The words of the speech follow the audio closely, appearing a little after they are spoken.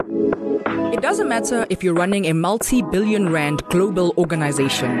It doesn't matter if you're running a multi-billion rand global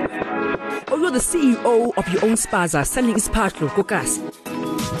organization or you're the CEO of your own spaza selling ispatlo kokas.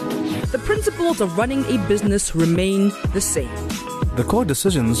 The principles of running a business remain the same. The core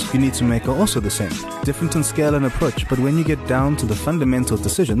decisions you need to make are also the same, different in scale and approach, but when you get down to the fundamental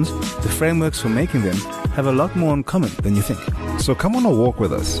decisions, the frameworks for making them have a lot more in common than you think. So come on a walk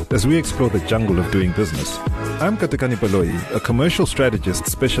with us as we explore the jungle of doing business. I'm Katekani Paloi, a commercial strategist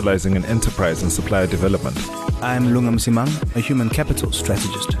specializing in enterprise and supplier development. I'm Lungam Simang, a human capital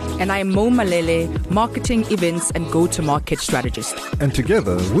strategist. And I'm Mo Malele, marketing, events, and go-to-market strategist. And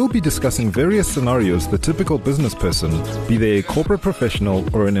together, we'll be discussing various scenarios the typical business person, be they a corporate professional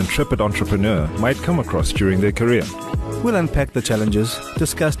or an intrepid entrepreneur, might come across during their career. We'll unpack the challenges,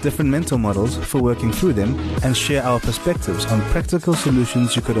 discuss different mental models for working through them, and share our perspectives on practical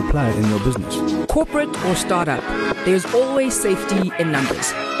solutions you could apply in your business. Corporate or startup, there's always safety in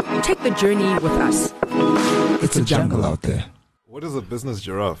numbers. Take the journey with us. It's a jungle out there. What is a business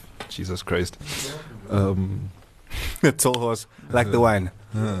giraffe? Jesus Christ. A tall horse, like the wine.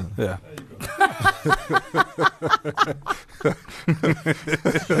 Yeah.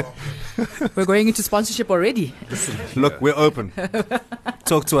 We're going into sponsorship already. Look, we're open.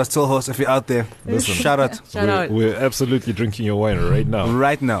 Talk to us, tall horse, if you're out there. Listen, Shout out. we're absolutely drinking your wine right now.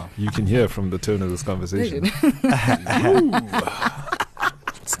 Right now. You can hear from the tone of this conversation.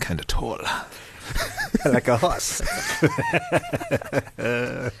 It's kind of tall. Like a horse.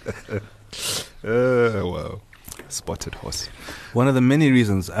 Wow. Spotted horse. One of the many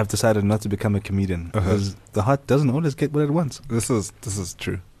reasons I've decided not to become a comedian is the heart doesn't always get what it wants. This is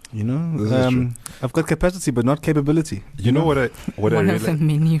true. You know, This is true. I've got capacity but not capability. You know what I One of the realized?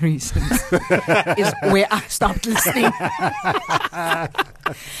 many reasons is where I stopped listening.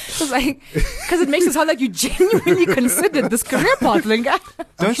 Because it makes it sound like you genuinely considered this career path, Linga.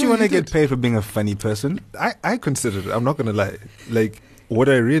 Don't sure you want to you get did. paid for being a funny person? I considered it. I'm not gonna lie. Like, what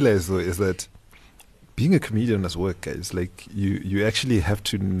I realized though is that being a comedian is work, guys. Like, you actually have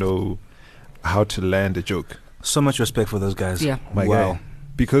to know how to land a joke. So much respect for those guys. Yeah. My Wow. guy.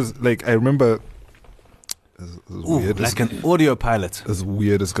 Because like I remember this is Ooh, weird. like an audio pilot. It's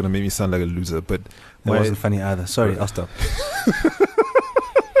weird, it's gonna make me sound like a loser, but That wasn't funny either. Sorry, I'll stop.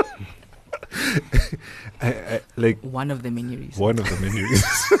 I like One of the many reasons. one of the many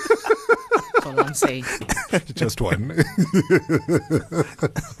reasons. That's all I'm saying. Just one.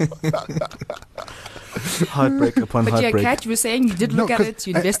 Heartbreak upon But yeah, heartbreak. Kat, you were saying you did look at 'cause it,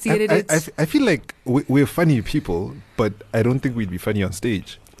 you investigated it. I feel like we're funny people, but I don't think we'd be funny on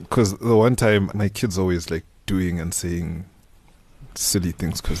stage. Because the one time my kids always like doing and saying silly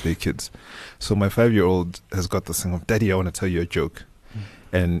things because they're kids. So my 5-year-old has got this thing of, Daddy, I want to tell you a joke.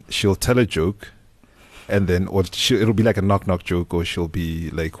 And she'll tell a joke, and then it'll be like a knock-knock joke, or she'll be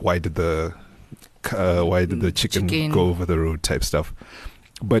like, why did the chicken go over the road type stuff.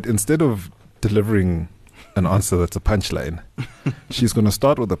 But instead of delivering an answer that's a punchline, she's going to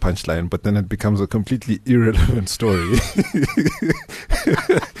start with a punchline, but then it becomes a completely irrelevant story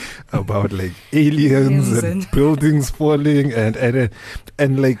about like aliens and buildings falling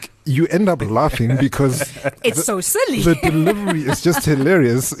and like you end up laughing because it's so silly. The delivery is just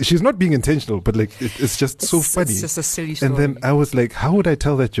hilarious. She's not being intentional, but like it's just so funny. It's just a silly story. And then I was like, how would I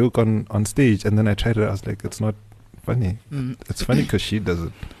tell that joke on stage? And then I tried it. I was like, it's not funny. It's funny because she does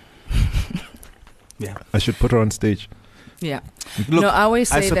it. Yeah, I should put her on stage. Yeah. Look, no, I always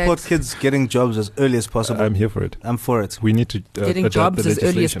say I support that kids getting jobs as early as possible. I'm here for it. I'm for it. We need to getting adopt jobs the as early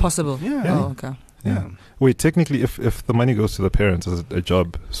as legislation. possible. Yeah. Oh, okay. Yeah. Wait, technically, if the money goes to the parents as a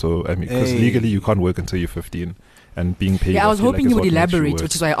job, so I mean, because legally you can't work until you're 15, and being paid. Yeah, I was feel hoping like you is would what makes elaborate, work.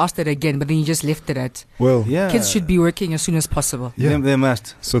 which is why I asked that again, but then you just left it at Well, Yeah, kids should be working as soon as possible. Yeah. They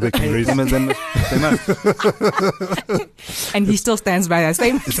must. So they can raise. They must. And he still stands by that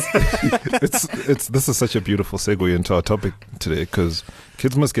statement. This is such a beautiful segue into our topic today, because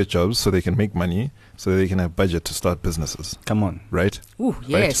kids must get jobs so they can make money, so they can have budget to start businesses. Come on. Right? Ooh,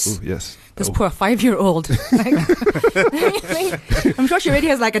 yes. Right? Ooh, yes. This Oh. poor 5-year-old. I'm sure she already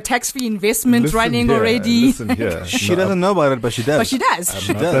has like a tax-free investment Listen running here, already. Listen here. She doesn't know about it, but she does. But she does.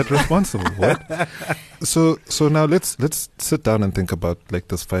 I'm not that responsible. What? So now let's sit down and think about like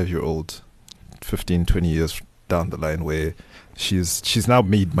this 5-year-old, 15, 20 years down the line, where she's now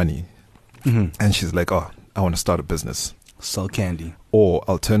made money, and she's like, oh, I want to start a business. Sell candy. Or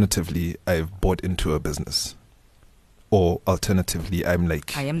alternatively, I've bought into a business. Or alternatively, I'm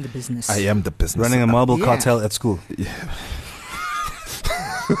like, I am the business. I am the business. Running a marble Yeah. cartel at school.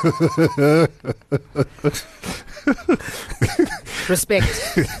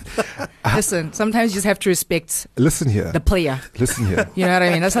 Respect. Listen, sometimes you just have to respect Listen here. the player. Listen here. You know what I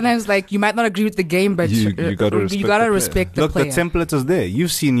mean? And sometimes, like, you might not agree with the game, but You gotta respect the the Look, player. the template is there.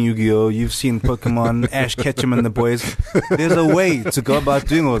 You've seen Yu-Gi-Oh, you've seen Pokemon, Ash Ketchum and the boys. There's a way to go about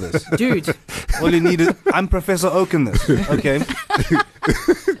doing all this. Dude, All you need is, I'm Professor Oak in this, okay?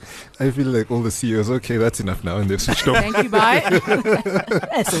 I feel like all the CEOs, okay, that's enough now, and they've switched off. thank you, bye.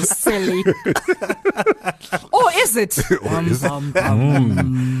 That's so silly. Or is it? is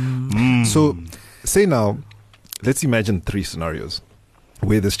it? So, say now, let's imagine 3 scenarios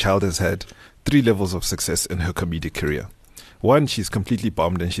where this child has had 3 levels of success in her comedic career. 1, she's completely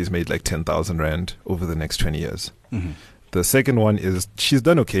bombed and she's made like 10,000 Rand over the next 20 years. Mm-hmm. The second one is she's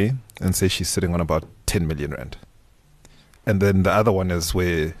done okay and say she's sitting on about 10 million Rand. And then the other one is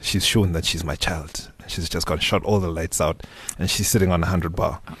where she's shown that she's my child. She's just got shot all the lights out and she's sitting on 100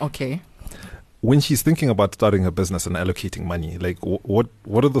 bar. Okay. When she's thinking about starting a business and allocating money, like what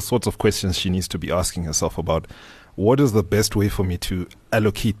are the sorts of questions she needs to be asking herself about? What is the best way for me to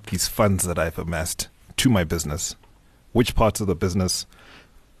allocate these funds that I've amassed to my business? Which parts of the business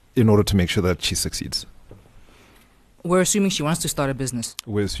in order to make sure that she succeeds? We're assuming she wants to start a business.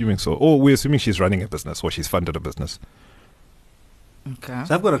 We're assuming so. Or we're assuming she's running a business or she's funded a business. Okay.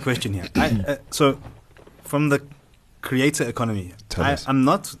 So I've got a question here. So, from the creator economy, Tell us. I'm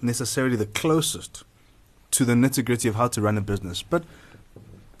not necessarily the closest to the nitty-gritty of how to run a business, but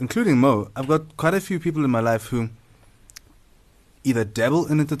including Mo, I've got quite a few people in my life who either dabble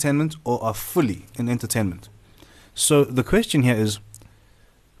in entertainment or are fully in entertainment. So the question here is,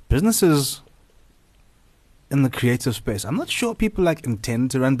 businesses in the creative space, I'm not sure people like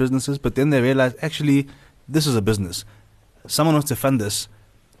intend to run businesses, but then they realize, actually, this is a business. Someone wants to fund this.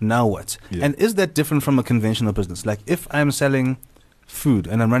 Now what? Yeah. And is that different from a conventional business? Like, if I'm selling food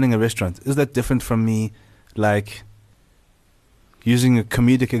and I'm running a restaurant, is that different from me, like, using a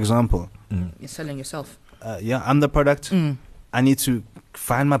comedic example? You're selling yourself. Yeah, I'm the product. I need to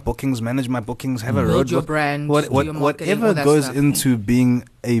find my bookings, manage my bookings, have a Build road. your brand, do your marketing, Whatever all that goes stuff. into being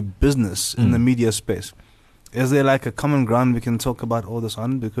a business in the media space. Is there like a common ground we can talk about all this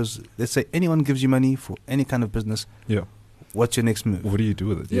on? Because let's say anyone gives you money for any kind of business. Yeah. What's your next move? What do you do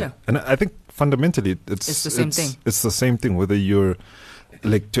with it? Yeah. And I think fundamentally It's the same thing. It's the same thing, whether you're,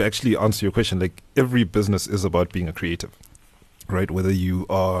 like, to actually answer your question, like, every business is about being a creative, right? Whether you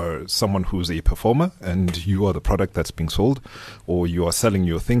are someone who's a performer and you are the product that's being sold, or you are selling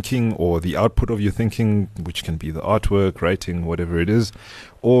your thinking or the output of your thinking, which can be the artwork, writing, whatever it is,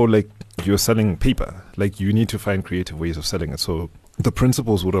 or like you're selling paper, like you need to find creative ways of selling it. So the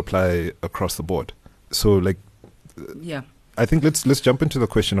principles would apply across the board. So like, Yeah. I think let's jump into the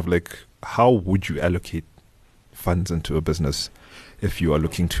question of like, how would you allocate funds into a business if you are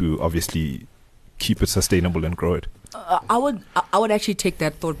looking to obviously keep it sustainable and grow it? I would actually take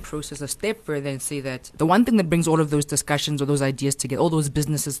that thought process a step further and say that the one thing that brings all of those discussions or those ideas together, all those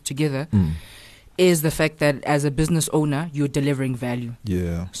businesses together, is the fact that as a business owner, you're delivering value.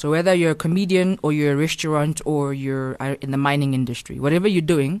 Yeah. So whether you're a comedian or you're a restaurant or you're in the mining industry, whatever you're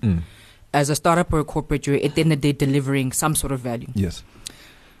doing, as a startup or a corporate, you're at the end of the day delivering some sort of value. Yes.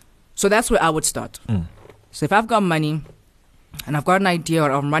 So that's where I would start. So if I've got money and I've got an idea,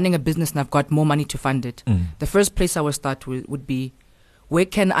 or I'm running a business and I've got more money to fund it, the first place I would start with would be, where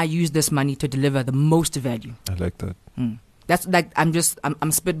can I use this money to deliver the most value? I like that. That's like, I'm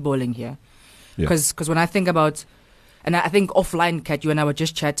spitballing here. Yeah. Because when I think about, and I think offline, Kat, you and I were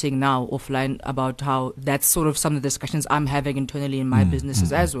just chatting now offline about how that's sort of some of the discussions I'm having internally in my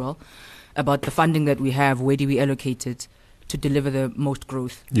businesses as well, about the funding that we have, where do we allocate it to deliver the most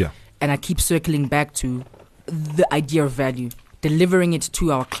growth? Yeah. And I keep circling back to the idea of value, delivering it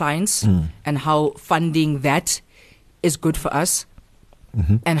to our clients, and how funding that is good for us,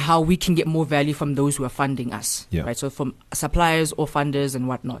 and how we can get more value from those who are funding us, Yeah. right? So from suppliers or funders and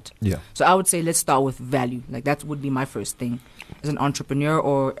whatnot. Yeah. So I would say let's start with value. Like that would be my first thing as an entrepreneur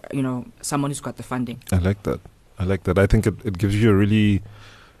or, someone who's got the funding. I like that. I think it gives you a really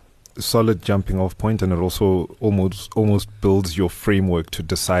solid jumping off point, and it also almost builds your framework to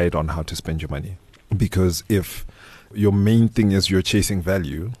decide on how to spend your money. Because if your main thing is you're chasing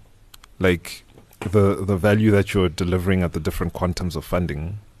value, like the value that you're delivering at the different quantums of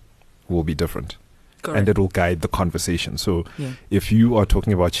funding will be different. Correct. And it will guide the conversation. So Yeah. if you are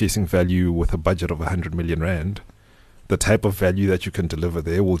talking about chasing value with a budget of 100 million Rand, the type of value that you can deliver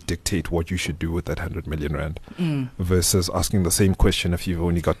there will dictate what you should do with that 100 million Rand. Versus asking the same question if you've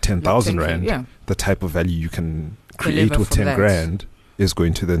only got 10,000 Rand, yeah. the type of value you can create Deliver with from 10 that. grand is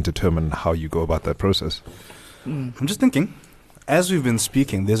going to then determine how you go about that process. I'm just thinking, as we've been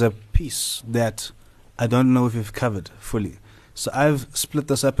speaking, there's a piece that I don't know if you've covered fully. So I've split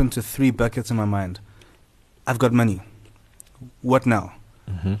this up into 3 buckets in my mind. I've got money. What now?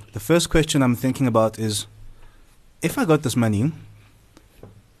 Mm-hmm. The first question I'm thinking about is, if I got this money,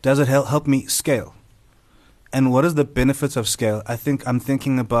 does it help me scale? And what is the benefits of scale? I think I'm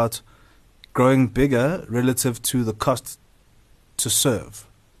thinking about growing bigger relative to the cost to serve,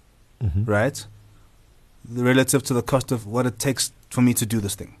 Mm-hmm. right? Relative to the cost of what it takes for me to do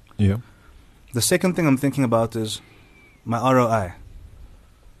this thing. Yeah. The second thing I'm thinking about is my ROI.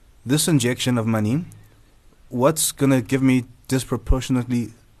 This injection of money, what's going to give me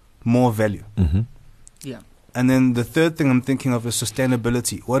disproportionately more value? Mm-hmm. Yeah. And then the third thing I'm thinking of is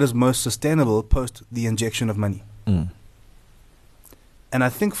sustainability. What is most sustainable post the injection of money? Mm. And I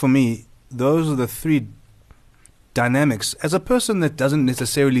think for me, those are the 3 dynamics. As a person that doesn't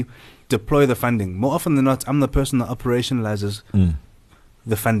necessarily deploy the funding, more often than not, I'm the person that operationalizes Mm.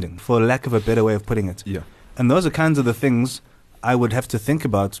 the funding, for lack of a better way of putting it. Yeah. And those are kinds of the things I would have to think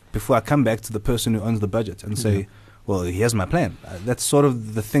about before I come back to the person who owns the budget and say, Yeah. well, here's my plan. That's sort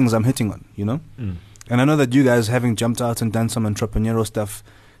of the things I'm hitting on, you know? Mm. And I know that you guys, having jumped out and done some entrepreneurial stuff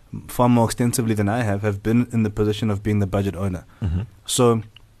far more extensively than I have been in the position of being the budget owner. Mm-hmm. So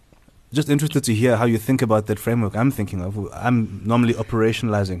just interested to hear how you think about that framework I'm thinking of. I'm normally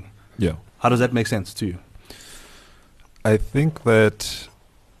operationalizing. Yeah. How does that make sense to you? I think that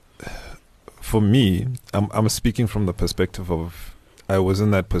for me, I'm speaking from the perspective of I was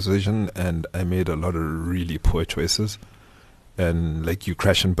in that position and I made a lot of really poor choices. And like you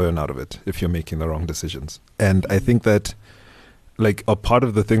crash and burn out of it if you're making the wrong decisions. And I think that like a part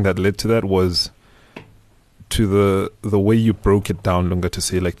of the thing that led to that was to the way you broke it down, Lunga, to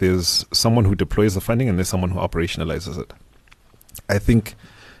say like there's someone who deploys the funding and there's someone who operationalizes it. I think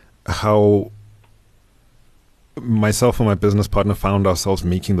how myself and my business partner found ourselves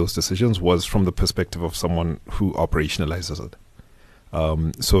making those decisions was from the perspective of someone who operationalizes it.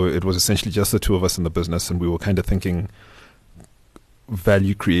 So it was essentially just the 2 of us in the business, and we were kind of thinking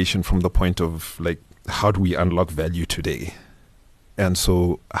value creation from the point of like, how do we unlock value today? And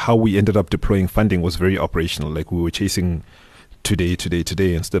so how we ended up deploying funding was very operational. Like we were chasing today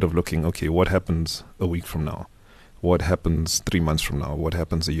instead of looking, okay, what happens a week from now? What happens 3 months from now? What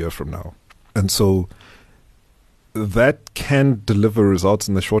happens a year from now? And so that can deliver results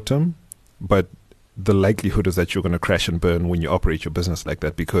in the short term, but the likelihood is that you're going to crash and burn when you operate your business like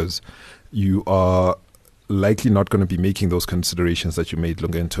that, because you are likely not going to be making those considerations that you made,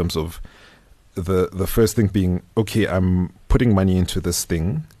 Lunga, in terms of the first thing being, okay, I'm putting money into this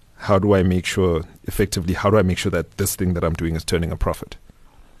thing. How do I make sure that this thing that I'm doing is turning a profit,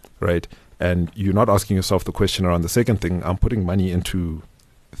 right? And you're not asking yourself the question around the second thing, I'm putting money into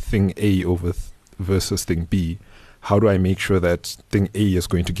thing A versus thing B. How do I make sure that thing A is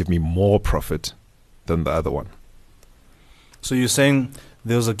going to give me more profit than the other one? So you're saying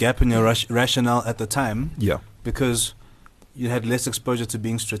there was a gap in your rationale at the time, Yeah. because you had less exposure to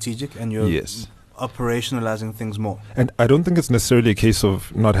being strategic and you're Yes. operationalizing things more. And I don't think it's necessarily a case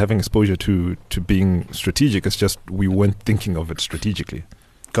of not having exposure to being strategic. It's just we weren't thinking of it strategically,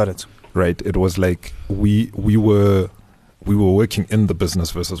 Got it. right? It was like we were working in the business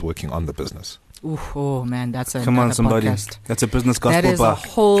versus working on the business. Ooh, oh man, that's a Come on, somebody. podcast. That's a business gospel That is bar. a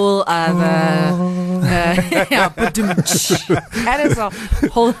whole other. Yeah, that is a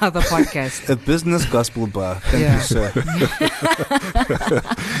whole other podcast. A business gospel bar. Thank Yeah. you, sir.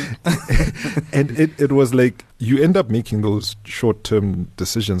 And it was like you end up making those short-term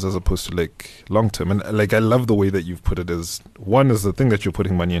decisions as opposed to like long-term. And like I love the way that you've put it as, one is the thing that you're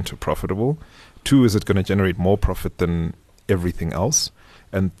putting money into profitable. 2, is it going to generate more profit than everything else?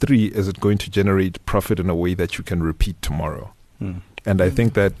 And 3, is it going to generate profit in a way that you can repeat tomorrow? And I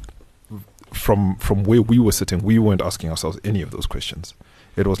think that from where we were sitting, we weren't asking ourselves any of those questions.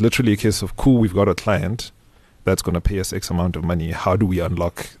 It was literally a case of, cool, we've got a client that's going to pay us X amount of money. How do we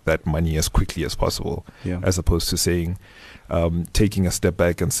unlock that money as quickly as possible? Yeah. As opposed to saying, taking a step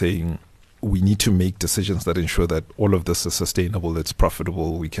back and saying, we need to make decisions that ensure that all of this is sustainable, it's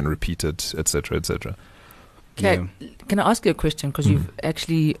profitable, we can repeat it, etc., etc. Okay, can I ask you a question? Because Mhm. you've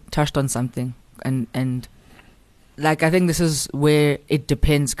actually touched on something, and like I think this is where it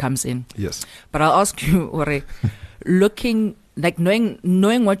depends comes in. Yes. But I'll ask you, Ore, looking like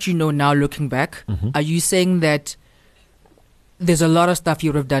knowing what you know now, looking back, Mhm. are you saying that there's a lot of stuff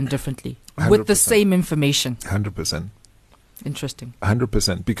you would have done differently with the 100%. same information? 100%. Interesting.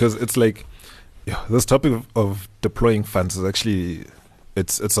 100%. Because it's like, this topic of deploying funds is actually,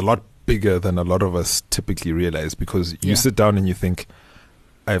 it's a lot bigger than a lot of us typically realize, because you Yeah. sit down and you think,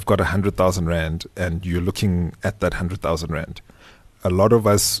 I've got 100,000 Rand, and you're looking at that 100,000 Rand. a lot of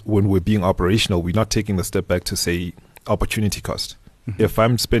us, when we're being operational, we're not taking the step back to say opportunity cost. If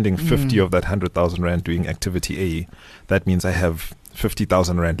I'm spending 50 of that 100,000 rand doing activity A, that means I have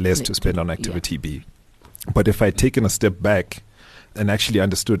 50,000 rand less to spend on activity B. But if I'd taken a step back and actually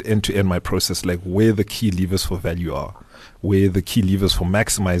understood end to end my process, like where the key levers for value are, where the key levers for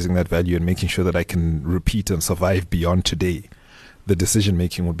maximizing that value and making sure that I can repeat and survive beyond today, the decision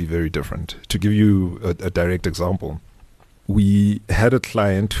making would be very different. To give you a direct example, we had a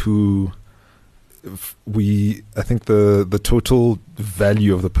client who I think the total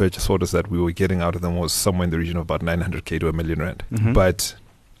value of the purchase orders that we were getting out of them was somewhere in the region of about 900K to 1 million rand. But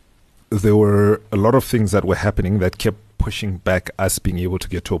there were a lot of things that were happening that kept pushing back us being able to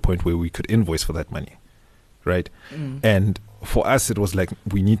get to a point where we could invoice for that money, right? And for us, it was like,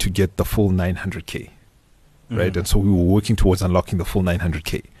 we need to get the full 900K, right? And so we were working towards unlocking the full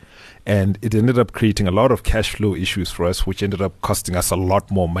 900K. And it ended up creating a lot of cash flow issues for us, which ended up costing us a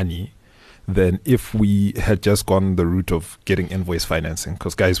lot more money than if we had just gone the route of getting invoice financing.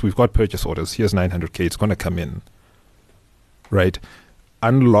 Because, guys, we've got purchase orders. Here's 900K. It's going to come in, right?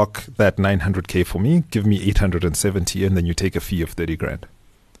 Unlock that 900K for me. Give me 870, and then you take a fee of 30 grand.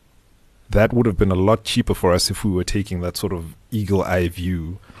 That would have been a lot cheaper for us if we were taking that sort of eagle eye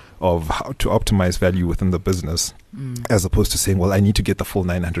view of how to optimize value within the business, as opposed to saying, well, I need to get the full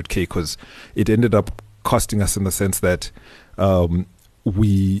 900K, because it ended up costing us in the sense that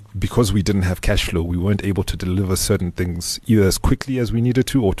because we didn't have cash flow, we weren't able to deliver certain things either as quickly as we needed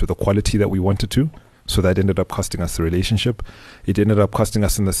to or to the quality that we wanted to. So that ended up costing us the relationship. It ended up costing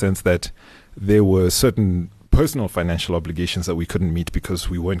us in the sense that there were certain personal financial obligations that we couldn't meet because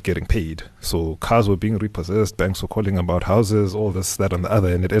we weren't getting paid. So cars were being repossessed, banks were calling about houses, all this, that, and the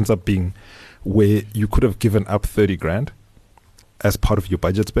other. And it ends up being where you could have given up 30 grand as part of your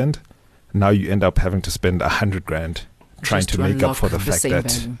budget spend. Now you end up having to spend 100 grand trying to make up for the fact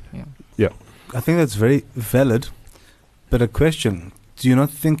that I think that's very valid, but a question, do you not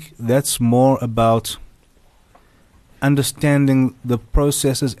think that's more about understanding the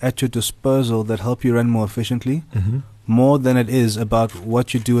processes at your disposal that help you run more efficiently, more than it is about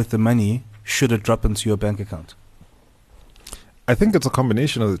what you do with the money should it drop into your bank account? I think it's a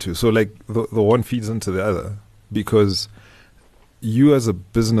combination of the two. So like the one feeds into the other, because you as a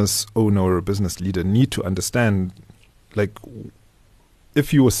business owner or a business leader need to understand, like, if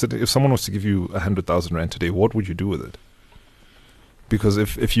someone was to give you 100,000 rand today, what would you do with it? Because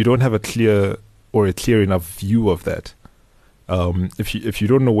if you don't have a clear enough view of that, if you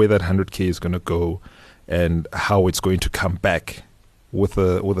don't know where that 100K is going to go and how it's going to come back with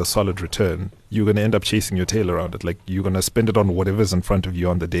a solid return, you're going to end up chasing your tail around it. Like, you're going to spend it on whatever's in front of you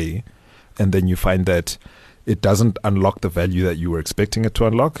on the day, and then you find that it doesn't unlock the value that you were expecting it to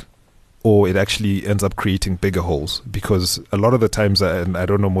unlock, or it actually ends up creating bigger holes. Because a lot of the times, and I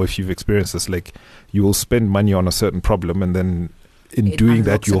don't know more if you've experienced this, like, you will spend money on a certain problem, and then in doing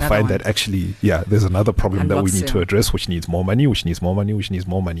that, you'll find that actually, there's another problem that we need to address, which needs more money, which needs more money, which needs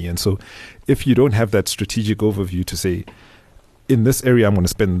more money. And so if you don't have that strategic overview to say, in this area, I'm going to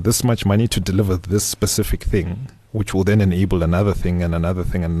spend this much money to deliver this specific thing, which will then enable another thing and another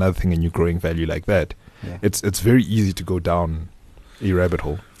thing and another thing, and you're growing value like that, it's very easy to go down a rabbit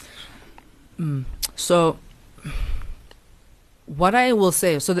hole. So what I will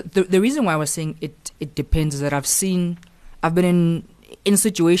say, so the reason why I was saying it depends is that I've been in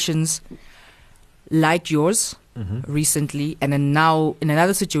situations like yours recently, and then now in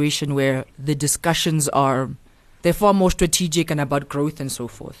another situation where the discussions they're far more strategic and about growth and so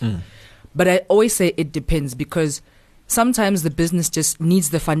forth. But I always say it depends, because sometimes the business just needs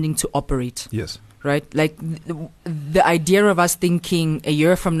the funding to operate. Yes. Right? Like the idea of us thinking a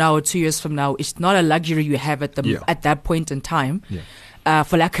year from now or 2 years from now, it's not a luxury you have at that point in time,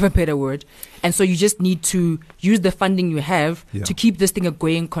 for lack of a better word. And so you just need to use the funding you have to keep this thing a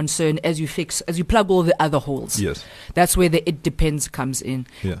going concern as you plug all the other holes. Yes. That's where the it depends comes in.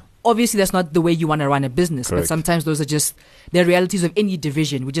 Yeah. Obviously, that's not the way you want to run a business, Correct. but sometimes those are just the realities of any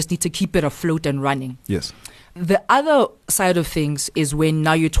division. We just need to keep it afloat and running. Yes. The other side of things is when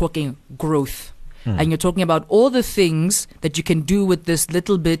now you're talking growth. And you're talking about all the things that you can do with this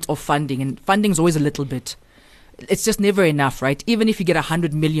little bit of funding. And funding is always a little bit. It's just never enough, right? Even if you get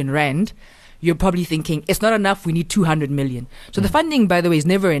 100 million rand, you're probably thinking, it's not enough, we need 200 million. So the funding, by the way, is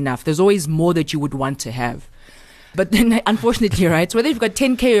never enough. There's always more that you would want to have. But then, unfortunately, right, so whether you've got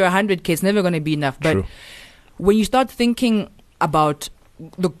 10K or 100K, it's never going to be enough. But when you start thinking about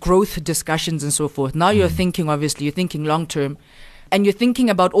the growth discussions and so forth, now you're thinking long term. And you're thinking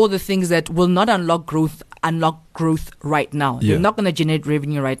about all the things that will not unlock growth right now. Yeah. They're not going to generate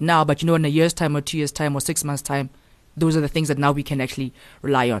revenue right now, but in a year's time or 2 years' time or 6 months' time, those are the things that now we can actually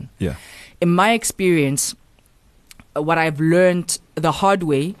rely on. Yeah. In my experience, what I've learned the hard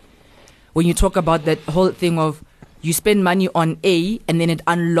way, when you talk about that whole thing of you spend money on A and then it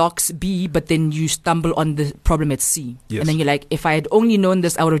unlocks B, but then you stumble on the problem at C. Yes. And then you're like, if I had only known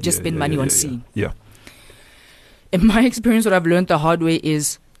this, I would have just spent money on C. Yeah. In my experience, what I've learned the hard way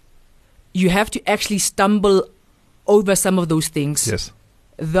is you have to actually stumble over some of those things Yes.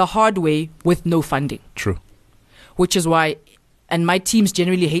 the hard way with no funding. True. Which is why, and my teams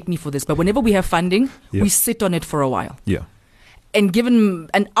generally hate me for this, but whenever we have funding, Yeah. we sit on it for a while. Yeah. And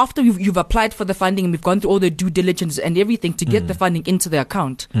after you've applied for the funding and we've gone through all the due diligence and everything to get the funding into the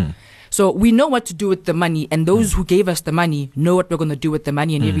account. So we know what to do with the money, and those who gave us the money know what we're going to do with the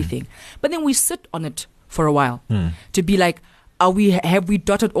money and everything. But then we sit on it for a while to be like, have we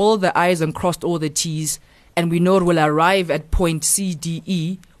dotted all the I's and crossed all the T's, and we know it will arrive at point C, D,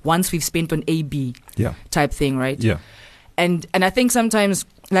 E once we've spent on A, B Yeah. type thing, right? Yeah. And I think sometimes,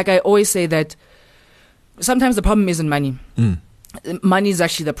 like I always say that sometimes the problem isn't money. Money is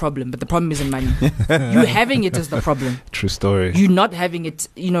actually the problem, but the problem isn't money. You having it is the problem. True story. You not having it,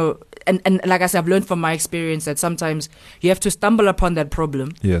 and like I said, I've learned from my experience that sometimes you have to stumble upon that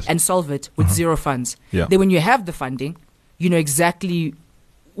problem Yes. and solve it with zero funds. Yeah. Then when you have the funding, you know exactly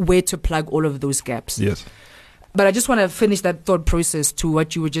where to plug all of those gaps. Yes. But I just want to finish that thought process to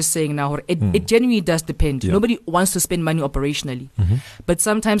what you were just saying now. It genuinely does depend. Yeah. Nobody wants to spend money operationally. But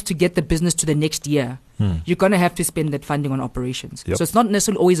sometimes to get the business to the next year, you're going to have to spend that funding on operations. Yep. So it's not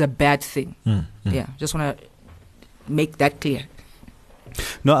necessarily always a bad thing. Yeah, just want to make that clear.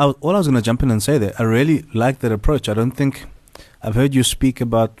 No, all I was going to jump in and say there, I really like that approach. I don't think I've heard you speak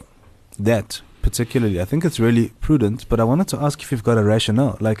about that particularly. I think it's really prudent, but I wanted to ask if you've got a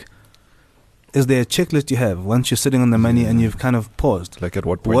rationale. Like, is there a checklist you have once you're sitting on the money and you've kind of paused? Like at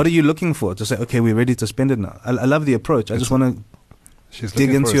what point? What are you looking for to say, okay, we're ready to spend it now? I love the approach. I just want to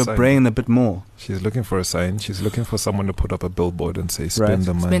dig into your brain a bit more. She's looking for a sign. She's looking for someone to put up a billboard and say, spend Right.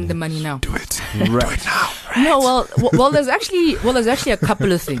 the money. Spend the money now. Do it. Right. Do it now. No, well, there's actually a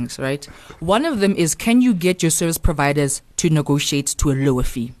couple of things, right? One of them is, can you get your service providers to negotiate to a lower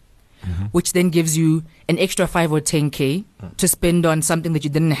fee, which then gives you an extra 5 or 10K to spend on something that you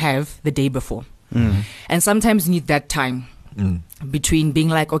didn't have the day before. And sometimes you need that time between being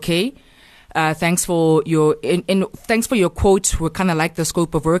like, okay, thanks for your thanks for your quote. We kind of like the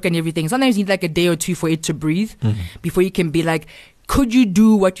scope of work and everything. Sometimes you need like a day or two for it to breathe before you can be like, could you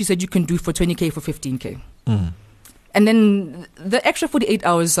do what you said you can do for 20K for 15K? And then the extra 48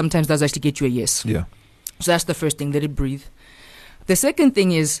 hours sometimes does actually get you a yes. Yeah. So that's the first thing, let it breathe. The second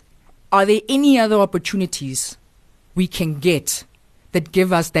thing is, are there any other opportunities we can get that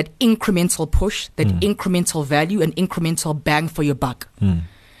give us that incremental push, that incremental value and incremental bang for your buck?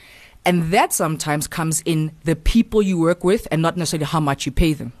 And that sometimes comes in the people you work with and not necessarily how much you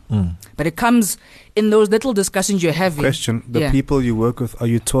pay them. But it comes in those little discussions you're having. Question, the Yeah. people you work with, are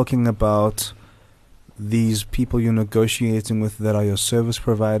you talking about these people you're negotiating with that are your service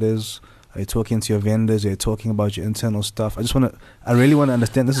providers? Are you talking to your vendors? Are you talking about your internal stuff? I really want to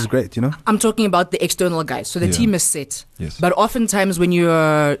understand. This is great, I'm talking about the external guys. So the Yeah. team is set. Yes. But oftentimes when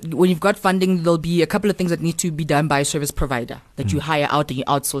you've got funding, there'll be a couple of things that need to be done by a service provider that you hire out and you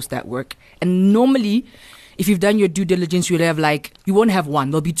outsource that work. And normally, if you've done your due diligence, you won't have one.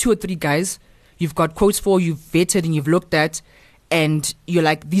 There'll be 2 or 3 guys you've got quotes for, you've vetted and you've looked at, and you're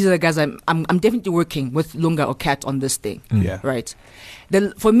like, these are the guys I'm definitely working with Lunga or Kat on this thing. Yeah. Right.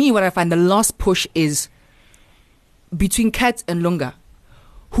 For me, what I find the last push is between Kat and Lunga.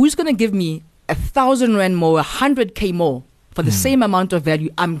 Who's going to give me 1,000 Rand more, 100K more for the same amount of value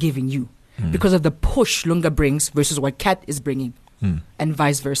I'm giving you? Because of the push Lunga brings versus what Kat is bringing, and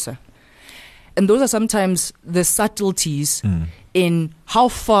vice versa. And those are sometimes the subtleties in how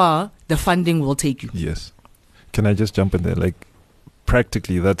far the funding will take you. Yes. Can I just jump in there? Like,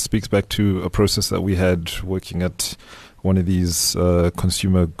 practically, that speaks back to a process that we had working at one of these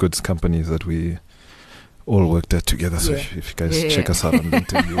consumer goods companies that we all worked at together. So if you guys check us out on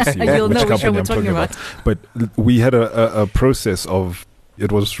LinkedIn, you'll see You'll which know which company one we're I'm talking talking about. But we had a process of,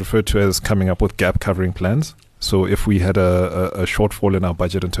 it was referred to as coming up with gap covering plans. So if we had a shortfall in our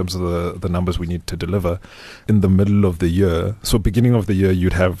budget in terms of the numbers we need to deliver in the middle of the year, so beginning of the year,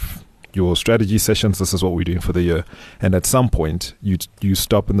 you'd have your strategy sessions. This is what we're doing for the year, and at some point you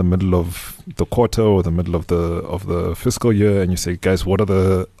stop in the middle of the quarter or the middle of the fiscal year, and you say, guys,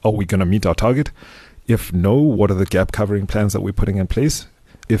 are we going to meet our target? If no, what are the gap covering plans that we're putting in place?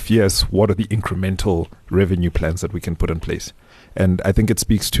 If yes, what are the incremental revenue plans that we can put in place? And I think it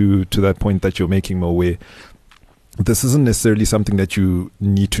speaks to that point that you're making, Mo, where this isn't necessarily something that you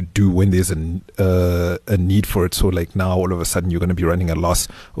need to do when there's a need for it. So like now all of a sudden you're going to be running a loss.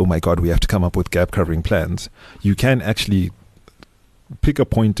 Oh my God, we have to come up with gap covering plans. You can actually pick a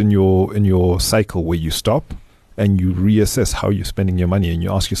point in your cycle where you stop and you reassess how you're spending your money, and you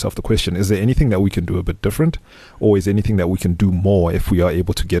ask yourself the question, is there anything that we can do a bit different, or is there anything that we can do more if we are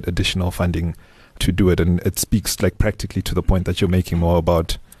able to get additional funding to do it? And it speaks like practically to the point that you're making more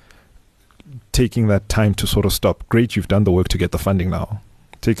about taking that time to sort of stop. Great, you've done the work to get the funding now.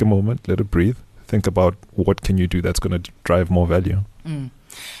 Take a moment, let it breathe. Think about what can you do that's going to drive more value.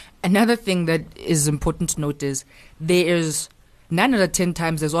 Another thing that is important to note is there is 9 out of 10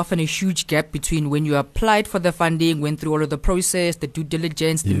 times there's often a huge gap between when you applied for the funding, went through all of the process, the due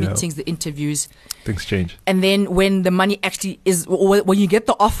diligence, the meetings, the interviews. Things change. And then when the money actually is, when you get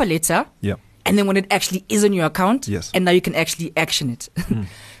the offer letter, and then when it actually is in your account, and now you can actually action it.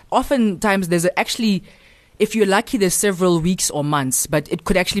 Oftentimes there's actually, if you're lucky, there's several weeks or months, but it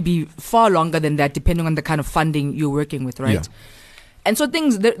could actually be far longer than that depending on the kind of funding you're working with, right? And so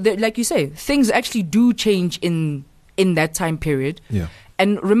things, like you say, things actually do change in that time period.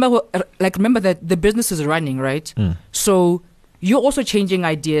 And remember that the business is running, right? So you're also changing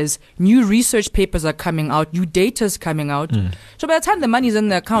ideas. New research papers are coming out. New data is coming out. So by the time the money is in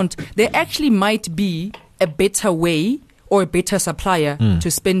the account, there actually might be a better way or a better supplier to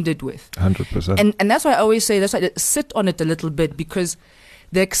spend it with. 100%. And that's why I always say, that's why I sit on it a little bit, because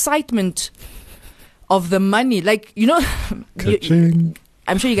the excitement of the money, like, you know,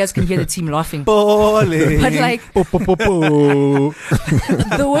 I'm sure you guys can hear the team laughing. Balling. But like, the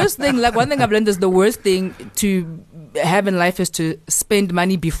worst thing, like one thing I've learned is the worst thing to have in life is to spend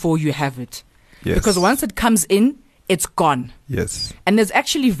money before you have it. Because once it comes in, it's gone. And there's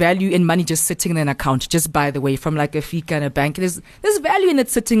actually value in money just sitting in an account, just by the way, from like a fika and a bank. There's value in it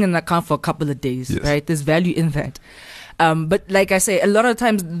sitting in an account for a couple of days, right? There's value in that. But like I say, a lot of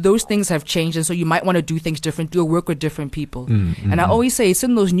times those things have changed, and so you might want to do things different, do work with different people. And I always say it's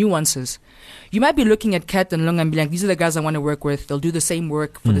in those nuances. You might be looking at Kat and Lung and be like, these are the guys I want to work with. They'll do the same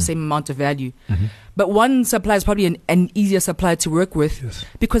work for the same amount of value. But one supplier is probably an easier supplier to work with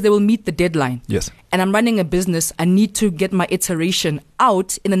because they will meet the deadline. And I'm running a business. I need to get my iteration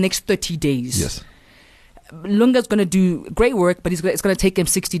out in the next 30 days. Lunga's going to do great work, but it's going to take him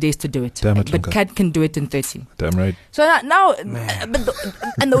 60 days to do it. But Kat can do it in 30. Damn right. So now and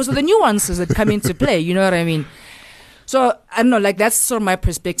those are the nuances that come into play, you know what I mean? So I don't know, like that's sort of my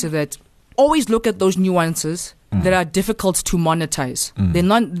perspective, that always look at those nuances that are difficult to monetize.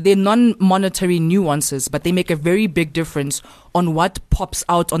 They're non-monetary nuances, but they make a very big difference on what pops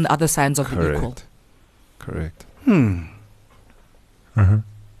out on the other sides of the equal. Correct. We're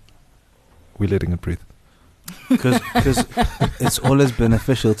letting it breathe. Because it's always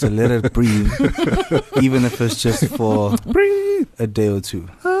beneficial to let it breathe, even if it's just for a day or two.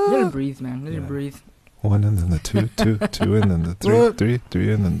 Let it breathe, man. Let it breathe. 1 and then the 2, 2, and then the 3,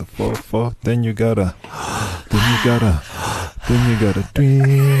 and then the 4. Then you gotta.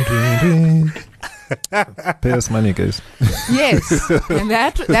 Pay us money, guys. Yes, and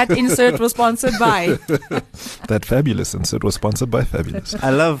that insert was sponsored by. That fabulous insert was sponsored by Fabulous.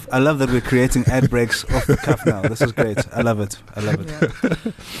 I love that we're creating ad breaks off the cuff now. This is great. I love it.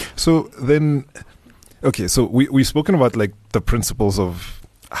 So then, okay, so we've spoken about like the principles of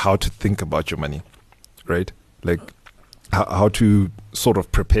how to think about your money, right? Like how to sort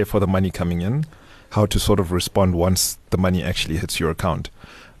of prepare for the money coming in, how to sort of respond once the money actually hits your account.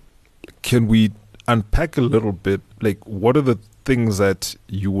 Can we unpack a little bit, like what are the things that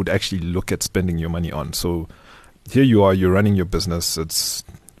you would actually look at spending your money on? So here you are, you're running your business, it's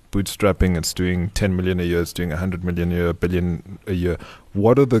bootstrapping, it's doing 10 million a year, it's doing 100 million a year, $1 billion a year.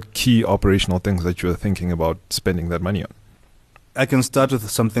 What are the key operational things that you're thinking about spending that money on? I can start with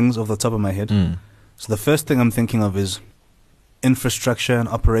some things off the top of my head. So the first thing I'm thinking of is infrastructure and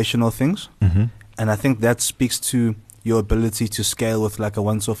operational things. And I think that speaks to your ability to scale with like a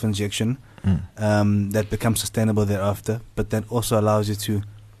once-off injection that becomes sustainable thereafter, but that also allows you to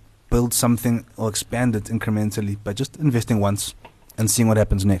build something or expand it incrementally by just investing once and seeing what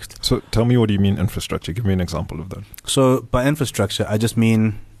happens next. So tell me, what do you mean infrastructure? Give me an example of that. So by infrastructure, I just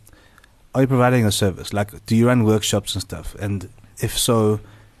mean, are you providing a service? Like, do you run workshops and stuff? And if so,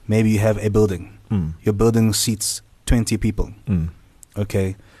 maybe you have a building. Your building seats 20 people.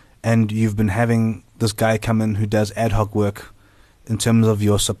 Okay. And you've been having this guy come in who does ad hoc work in terms of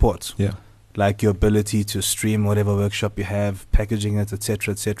your support. Like your ability to stream whatever workshop you have, packaging it,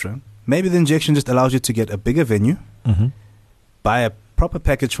 etc., etc. Maybe the injection just allows you to get a bigger venue, buy a proper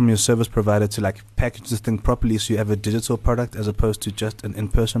package from your service provider to like package this thing properly so you have a digital product as opposed to just an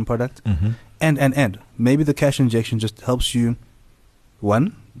in-person product. And maybe the cash injection just helps you,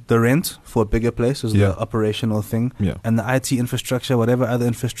 one, the rent for a bigger place is the operational thing, and the IT infrastructure, whatever other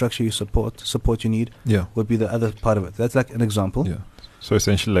infrastructure you support you need, would be the other part of it. That's like an example. So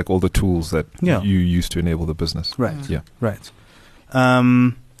essentially like all the tools that you use to enable the business. Right. Right.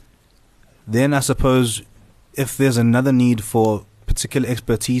 Then I suppose if there's another need for particular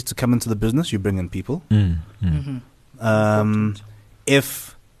expertise to come into the business, you bring in people.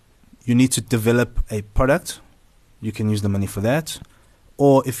 If you need to develop a product, you can use the money for that.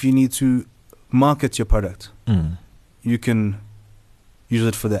 Or if you need to market your product, you can use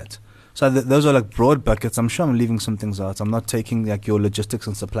it for that. So those are like broad buckets. I'm sure I'm leaving some things out. I'm not taking like your logistics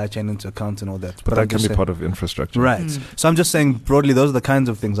and supply chain into account and all that. But that can be part of infrastructure. Right. So I'm just saying broadly, those are the kinds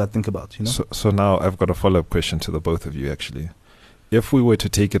of things I think about, you know? So now I've got a follow-up question to the both of you, actually. If we were to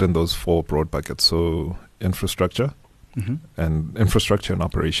take it in those four broad buckets, so infrastructure and infrastructure and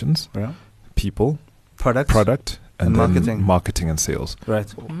operations, people, product and marketing and sales. Right.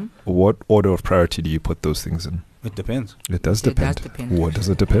 What order of priority do you put those things in? It depends. It does depend. What does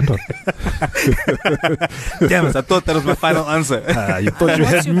it depend on? Damn it, I thought that was my final answer. You thought you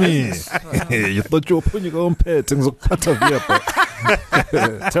had me. You thought you were putting your own pet. Tell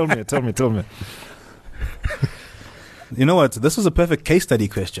me. You know what? This is a perfect case study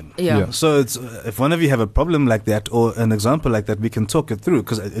question. Yeah. So it's if one of you have a problem like that or an example like that, we can talk it through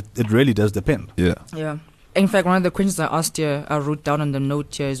because it really does depend. Yeah. In fact, one of the questions I asked here, I wrote down on the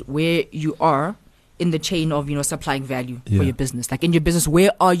note here, is where you are in the chain of, supplying value for your business. Like in your business,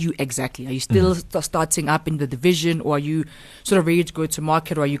 where are you exactly? Are you still starting up in the division, or are you sort of ready to go to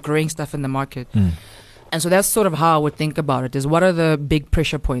market, or are you growing stuff in the market? And so that's sort of how I would think about it, is what are the big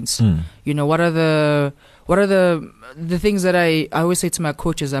pressure points? What are the things that I always say to my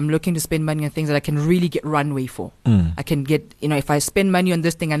coaches, I'm looking to spend money on things that I can really get runway for. I can get, if I spend money on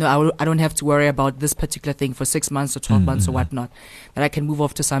this thing, I know I don't have to worry about this particular thing for 6 months or 12 months or whatnot, that I can move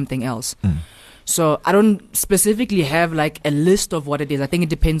off to something else. So I don't specifically have like a list of what it is. I think it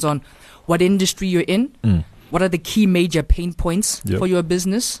depends on what industry you're in. What are the key major pain points for your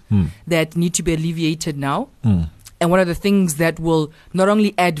business that need to be alleviated now? And what are the things that will not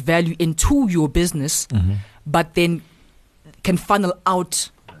only add value into your business, but then can funnel out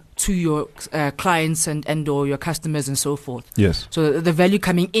to your clients and or your customers and so forth. Yes. So the value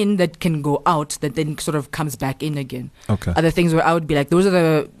coming in that can go out that then sort of comes back in again. Okay. Other things where I would be like, those are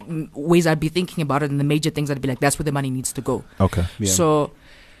the ways I'd be thinking about it, and the major things I'd be like, that's where the money needs to go. Okay. Yeah. So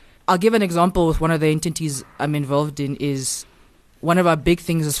I'll give an example with one of the entities I'm involved in. Is one of our big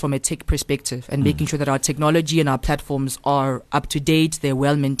things is from a tech perspective and making sure that our technology and our platforms are up to date, they're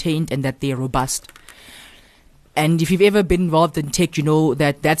well maintained, and that they're robust. And if you've ever been involved in tech, you know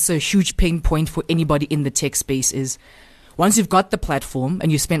that that's a huge pain point for anybody in the tech space. Is once you've got the platform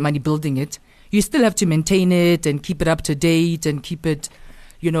and you spent money building it, you still have to maintain it and keep it up to date and keep it,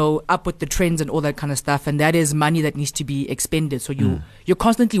 up with the trends and all that kind of stuff. And that is money that needs to be expended. So you're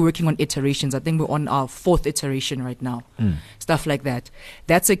constantly working on iterations. I think we're on our 4th iteration right now. Stuff like that.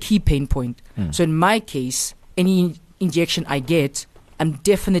 That's a key pain point. So in my case, any injection I get, I'm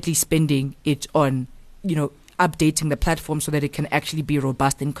definitely spending it on, updating the platform so that it can actually be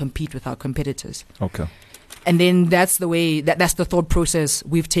robust and compete with our competitors. Okay. And then that's the way, that's the thought process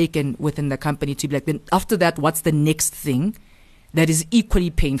we've taken within the company to be like, then after that, what's the next thing that is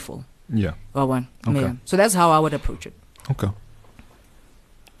equally painful? Yeah. Okay. Okay. So that's how I would approach it. Okay.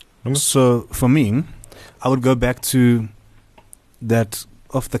 So for me, I would go back to that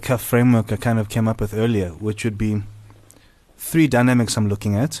off-the-cuff framework I kind of came up with earlier, which would be 3 dynamics I'm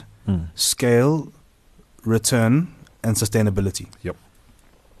looking at: scale, return, and sustainability. Yep.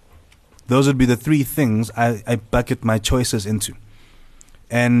 Those would be the 3 things I bucket my choices into.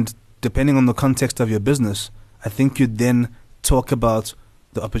 And depending on the context of your business, I think you'd then talk about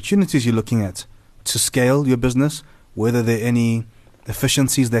the opportunities you're looking at to scale your business, whether there are any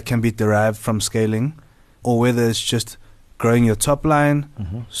efficiencies that can be derived from scaling, or whether it's just growing your top line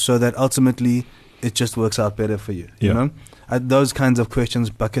so that ultimately it just works out better for you. Yeah. You know? Those kinds of questions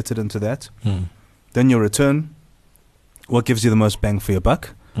bucketed into that. Then your return, what gives you the most bang for your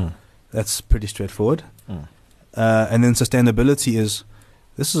buck? That's pretty straightforward. And then sustainability is,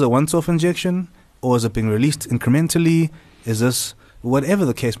 this is a once-off injection, or is it being released incrementally? Is this, whatever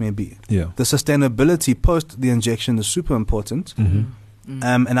the case may be. Yeah. The sustainability post the injection is super important.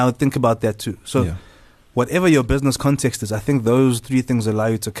 And I would think about that too. So whatever your business context is, I think those 3 things allow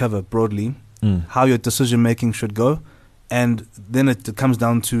you to cover broadly how your decision-making should go. And then it comes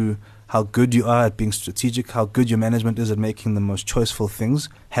down to how good you are at being strategic, how good your management is at making the most choiceful things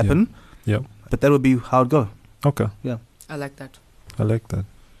happen. Yeah. But that would be how it go. Okay. Yeah. I like that. I like that.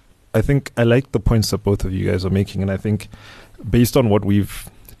 I think I like the points that both of you guys are making, and I think based on what we've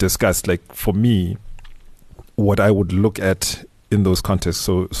discussed, like for me, what I would look at in those contexts.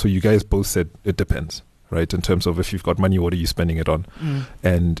 So you guys both said it depends, right? In terms of if you've got money, what are you spending it on?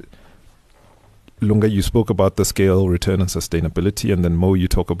 And Lunga, you spoke about the scale, return, and sustainability, and then Mo, you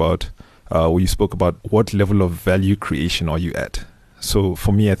spoke about what level of value creation are you at. So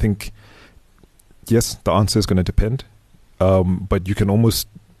for me, I think yes, the answer is going to depend, but you can almost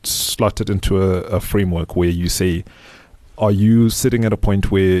slot it into a framework where you say, are you sitting at a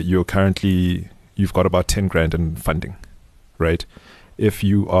point where you've got about 10 grand in funding, right? If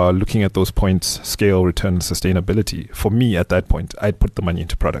you are looking at those points, scale, return, and sustainability, for me at that point, I'd put the money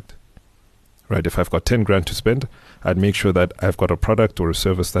into product, right? If I've got 10 grand to spend, I'd make sure that I've got a product or a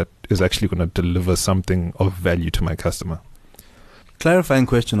service that is actually going to deliver something of value to my customer. Clarifying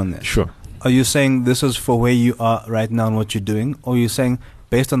question on that. Sure. Are you saying this is for where you are right now and what you're doing? Or are you saying,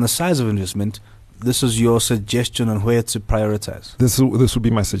 based on the size of investment, this is your suggestion on where to prioritize? This would be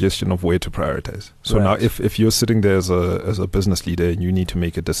my suggestion of where to prioritize. So Right. now if you're sitting there as a business leader and you need to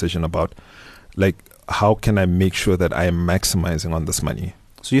make a decision about, like, how can I make sure that I am maximizing on this money?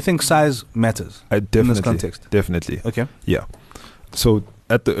 So you think size matters in this context? Definitely. Okay. Yeah. So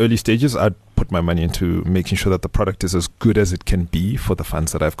at the early stages, I'd put my money into making sure that the product is as good as it can be for the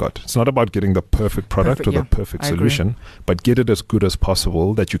funds that I've got. It's not about getting the perfect product or the perfect solution, but get it as good as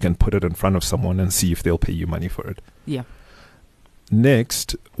possible that you can put it in front of someone and see if they'll pay you money for it. Yeah.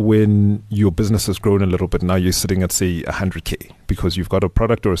 Next, when your business has grown a little bit, now you're sitting at, say, 100K because you've got a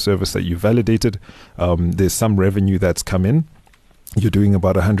product or a service that you validated. There's some revenue that's come in. You're doing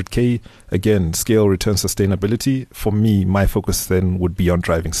about 100K. Again, scale, return, sustainability. For me, my focus then would be on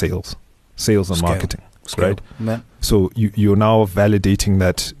driving sales and Scale. marketing, Scale. right? Yeah. So you're now validating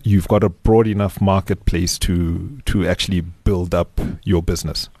that you've got a broad enough marketplace to actually build up your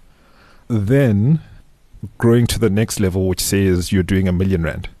business. Then growing to the next level, which says you're doing R1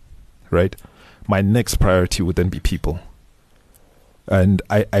 million, right? My next priority would then be people. And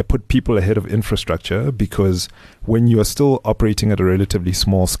I put people ahead of infrastructure because when you are still operating at a relatively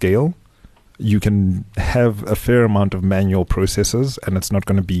small scale, you can have a fair amount of manual processes and it's not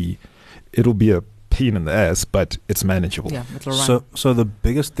going to be, it'll be a pain in the ass, but it's manageable. Yeah, it'll run. So the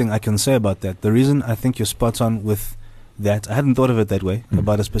biggest thing I can say about that, the reason I think you're spot on with that, I hadn't thought of it that way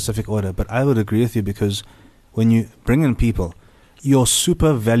about a specific order, but I would agree with you because when you bring in people, your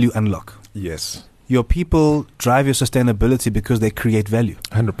super value unlock. Yes. Your people drive your sustainability because they create value.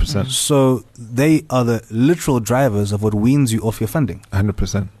 100%. So they are the literal drivers of what weans you off your funding,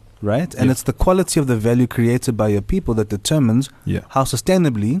 100%. right? And Yeah. it's the quality of the value created by your people that determines Yeah. how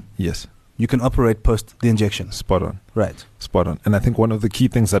sustainably Yes. you can operate post the injection. Spot on. Right. Spot on. And I think one of the key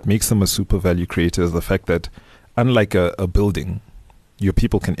things that makes them a super value creator is the fact that unlike a building, your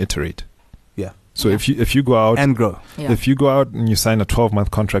people can iterate. Yeah. So Yeah. if you go out And grow. Yeah. if you go out and you sign a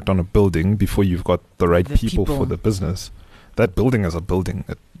 12-month contract on a building before you've got the right The people for people. the business, that building is a building.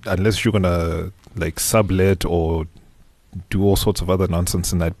 Unless you're gonna like sublet or do all sorts of other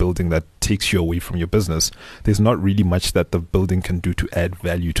nonsense in that building that takes you away from your business, there's not really much that the building can do to add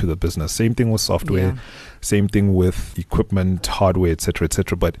value to the business. Same thing with software, same thing with equipment, hardware, etc.,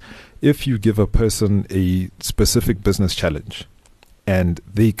 etc. But if you give a person a specific business challenge and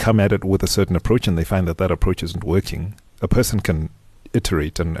they come at it with a certain approach and they find that that approach isn't working, a person can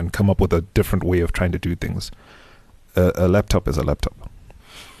iterate and come up with a different way of trying to do things. A laptop is a laptop.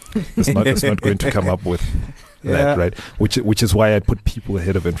 It's not going to come up with that, right? Which is why I put people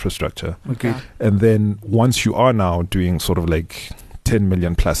ahead of infrastructure. Okay. And then once you are now doing sort of like 10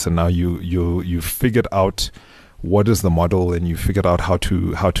 million plus, and now you've figured out what is the model, and you figured out how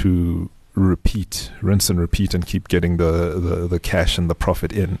to rinse and repeat, and keep getting the cash and the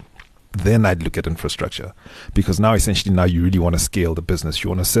profit in, then I'd look at infrastructure. Because now essentially you really want to scale the business.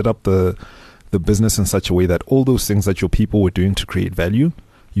 You want to set up the business in such a way that all those things that your people were doing to create value,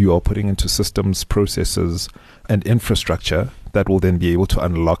 you are putting into systems, processes, and infrastructure that will then be able to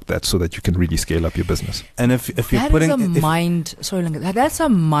unlock that so that you can really scale up your business. And if you're That putting... that's a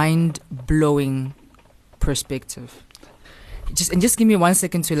mind-blowing perspective. Just give me 1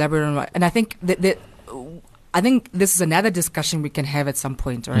 second to elaborate on and I think I think this is another discussion we can have at some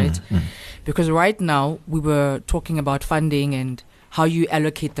point, right? Because right now we were talking about funding and how you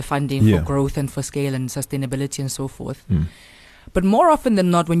allocate the funding for growth and for scale and sustainability and so forth. But more often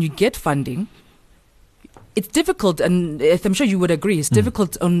than not, when you get funding, it's difficult, and I'm sure you would agree, it's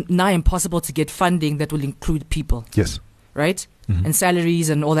difficult or nigh impossible to get funding that will include people. Yes. right? And salaries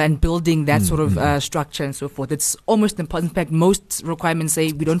and all that, and building that sort of structure and so forth. It's almost impossible. In fact, most requirements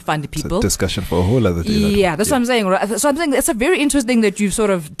say we don't fund the people. It's a discussion for a whole other day. Yeah, that's what I'm saying. Right? So I'm saying it's a very interesting that you've sort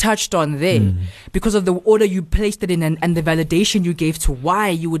of touched on there because of the order you placed it in and the validation you gave to why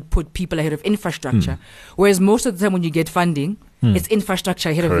you would put people ahead of infrastructure. Whereas most of the time when you get funding, it's infrastructure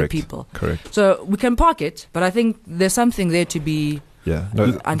ahead of the people. Correct. So we can park it, but I think there's something there to be... Yeah.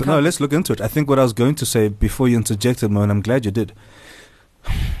 No, let's look into it. I think what I was going to say before you interjected, Mo, and I'm glad you did.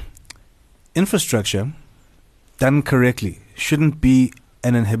 Infrastructure done correctly shouldn't be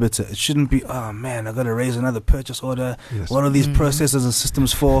an inhibitor. It shouldn't be, oh man, I got to raise another purchase order. Yes. What are these processes and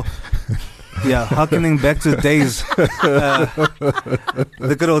systems for? Yeah, harkening back to the days,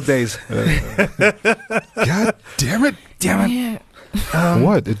 the good old days. God damn it. Yeah.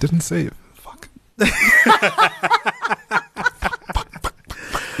 What? It didn't save. Fuck.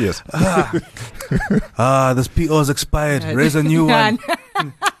 Yes. This PO's expired. Raise a new one.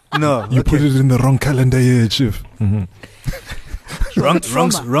 No. You put it in the wrong calendar year, Chief.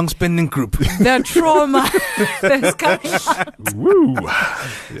 Wrong spending group. The trauma that's coming out. Woo.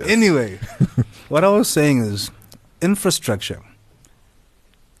 Yes. Anyway, what I was saying is infrastructure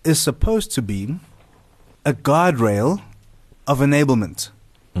is supposed to be a guardrail of enablement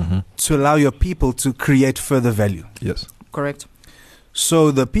to allow your people to create further value. Yes. Correct.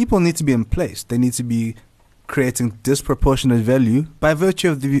 So the people need to be in place. They need to be creating disproportionate value by virtue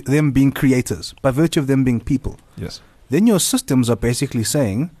of them being creators, by virtue of them being people. Yes. Then your systems are basically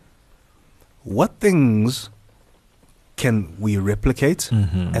saying, what things can we replicate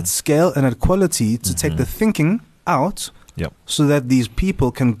at scale and at quality to take the thinking out so that these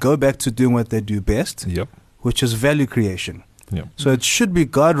people can go back to doing what they do best, which is value creation. So it should be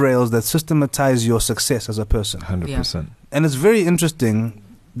guardrails that systematize your success as a person. 100%. And it's very interesting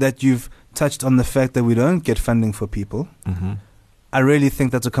that you've touched on the fact that we don't get funding for people. I really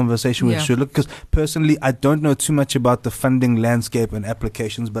think that's a conversation we should look, because personally I don't know too much about the funding landscape and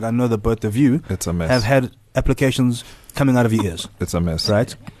applications, but I know that both of you have had applications coming out of your ears. It's a mess.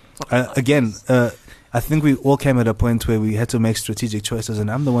 Right? Again, I think we all came at a point where we had to make strategic choices,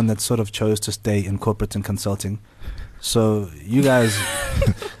 and I'm the one that sort of chose to stay in corporate and consulting. So you guys...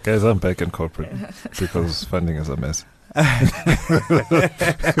 Guys, I'm back in corporate because funding is a mess.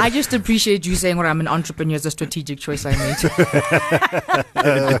 I just appreciate you saying, well, I'm an entrepreneur, it's a strategic choice I made.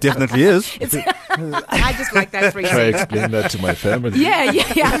 It definitely is. I just like that phrase. Try to explain that to my family. Yeah.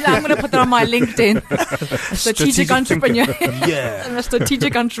 I'm going to put that on my LinkedIn. A strategic entrepreneur. Yeah. I'm a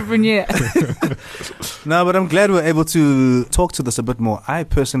strategic entrepreneur. No, but I'm glad we're able to talk to this a bit more. I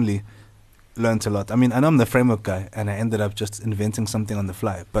personally learned a lot. I mean, I know I'm the framework guy, and I ended up just inventing something on the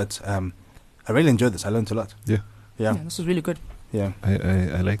fly. But I really enjoyed this. I learned a lot. Yeah, this was really good. Yeah,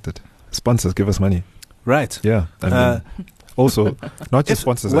 I liked it. Sponsors, give us money. Right. Yeah. And also, not just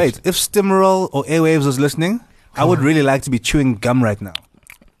sponsors. Wait, if Stimroll or Airwaves was listening, I would really like to be chewing gum right now.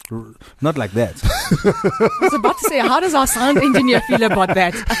 Not like that. I was about to say, how does our sound engineer feel about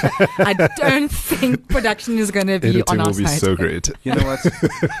that? I don't think production is going to be on our side. It will be so great. You know what?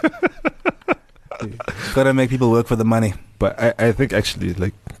 Got to make people work for the money. But I think actually,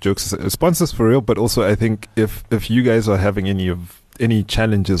 like, jokes, sponsors for real, but also I think if you guys are having any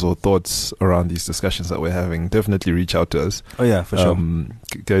challenges or thoughts around these discussions that we're having, definitely reach out to us. Oh yeah, for sure.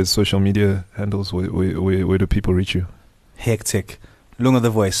 Guys, social media handles, where do people reach you? Hectic. Lunga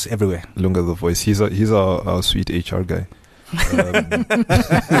the Voice everywhere. Lunga the Voice. He's our sweet HR guy.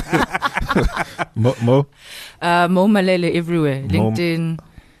 Mo? Mo Malele everywhere. LinkedIn,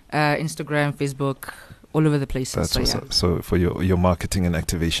 Instagram, Facebook, all over the place. So for your marketing and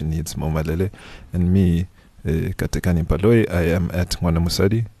activation needs, Mo Malele. And me, Katekani Paloi, I am at Mwana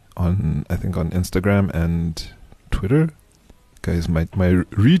Musadi on Instagram and Twitter. Guys, my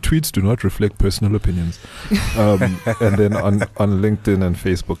retweets do not reflect personal opinions. And then on LinkedIn and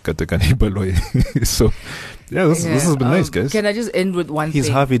Facebook, Katekani Paloi. So, yeah, this has been nice, guys. Can I just end with one thing? He's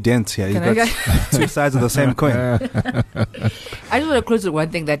Harvey Dent. Yeah, you've got two sides of the same coin. I just want to close with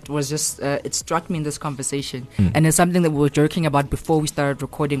one thing that was just, it struck me in this conversation. And it's something that we were joking about before we started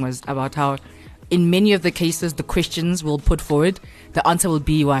recording, was about how in many of the cases, the questions we'll put forward, the answer will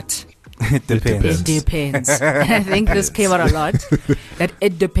be what? It depends. It depends. I think this came out a lot, that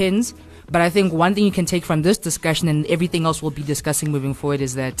it depends. But I think one thing you can take from this discussion and everything else we'll be discussing moving forward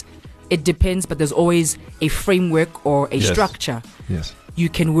is that it depends, but there's always a framework or a structure you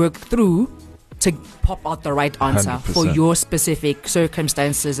can work through to pop out the right answer 100%. for your specific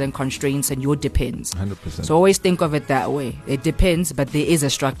circumstances and constraints and your depends. 100%. So always think of it that way. It depends, but there is a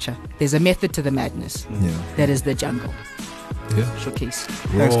structure. There's a method to the madness. That is the jungle. Yeah. Showcase.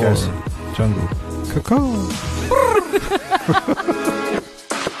 Thanks, guys. Jungle. Cacao.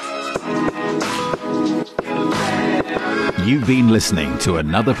 You've been listening to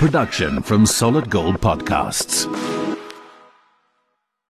another production from Solid Gold Podcasts.